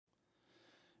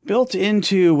Built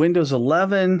into Windows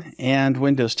 11 and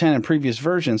Windows 10 and previous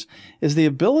versions is the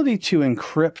ability to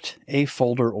encrypt a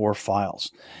folder or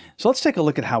files. So let's take a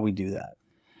look at how we do that.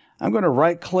 I'm going to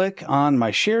right-click on my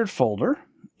shared folder,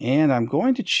 and I'm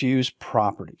going to choose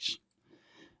Properties.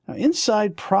 Now,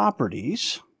 inside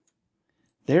Properties,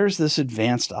 there's this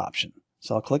Advanced option.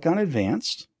 So I'll click on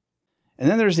Advanced, and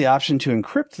then there's the option to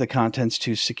encrypt the contents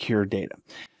to secure data.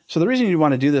 So the reason you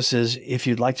want to do this is if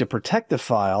you'd like to protect the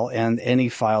file and any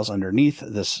files underneath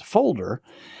this folder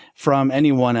from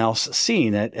anyone else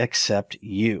seeing it except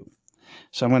you.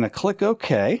 So I'm going to click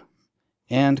OK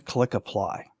and click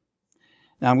Apply.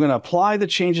 Now I'm going to apply the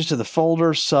changes to the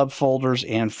folder, subfolders,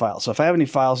 and files. So if I have any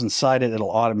files inside it, it'll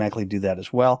automatically do that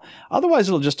as well. Otherwise,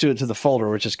 it'll just do it to the folder,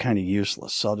 which is kind of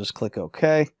useless. So I'll just click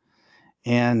OK,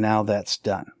 and now that's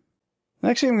done.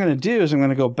 Next thing I'm going to do is I'm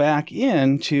going to go back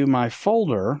into my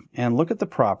folder and look at the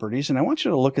properties. And I want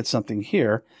you to look at something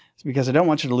here because I don't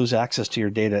want you to lose access to your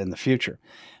data in the future.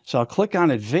 So I'll click on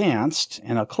Advanced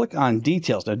and I'll click on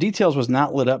Details. Now, Details was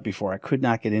not lit up before. I could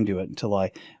not get into it until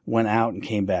I went out and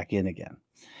came back in again.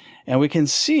 And we can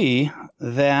see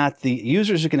that the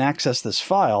users who can access this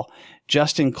file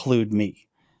just include me.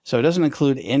 So it doesn't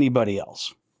include anybody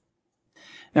else.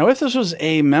 Now, if this was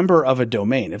a member of a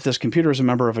domain, if this computer is a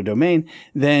member of a domain,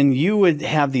 then you would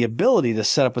have the ability to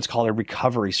set up what's called a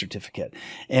recovery certificate.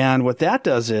 And what that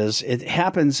does is it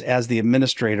happens as the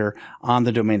administrator on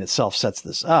the domain itself sets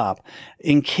this up.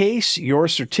 In case your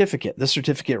certificate, this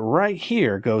certificate right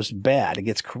here, goes bad, it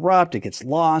gets corrupt, it gets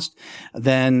lost,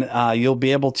 then you'll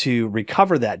be able to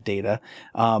recover that data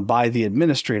by the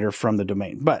administrator from the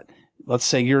domain. But let's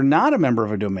say you're not a member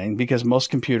of a domain because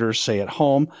most computers, say at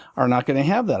home, are not going to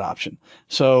have that option.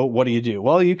 So what do?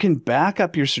 Well, you can back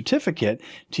up your certificate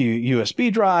to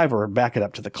USB drive or back it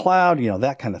up to the cloud,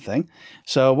 that kind of thing.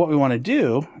 So what we want to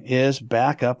do is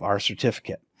back up our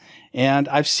certificate. And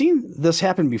I've seen this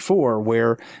happen before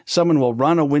where someone will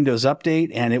run a Windows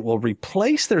update and it will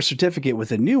replace their certificate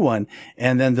with a new one,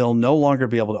 and then they'll no longer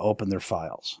be able to open their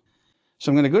files.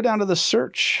 So I'm going to go down to the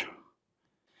search.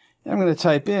 I'm going to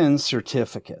type in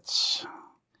certificates.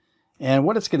 And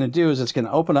what it's going to do is it's going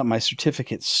to open up my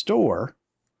certificate store.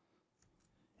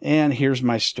 And here's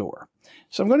my store.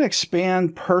 So I'm going to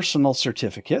expand personal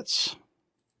certificates.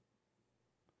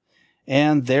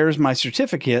 And there's my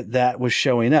certificate that was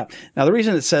showing up. Now, the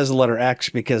reason it says the letter X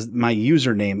because my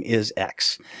username is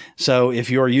X. So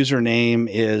if your username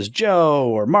is Joe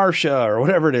or Marcia or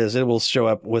whatever it is, it will show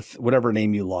up with whatever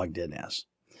name you logged in as.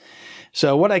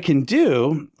 So what I can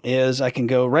do is I can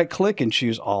go right-click and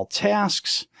choose All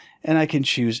Tasks, and I can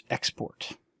choose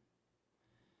Export.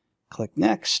 Click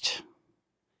Next.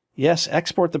 Yes,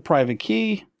 export the private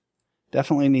key.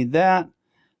 Definitely need that.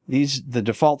 The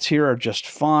defaults here are just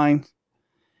fine.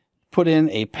 Put in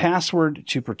a password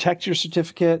to protect your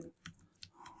certificate.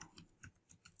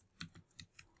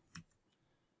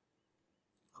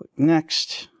 Click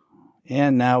Next,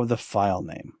 and now the file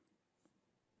name.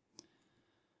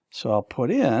 So I'll put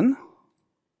in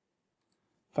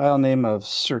file name of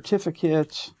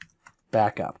certificate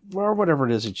backup, or whatever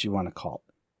it is that you want to call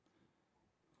it.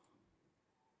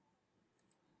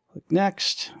 Click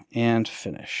Next and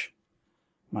finish.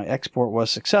 My export was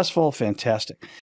successful. Fantastic.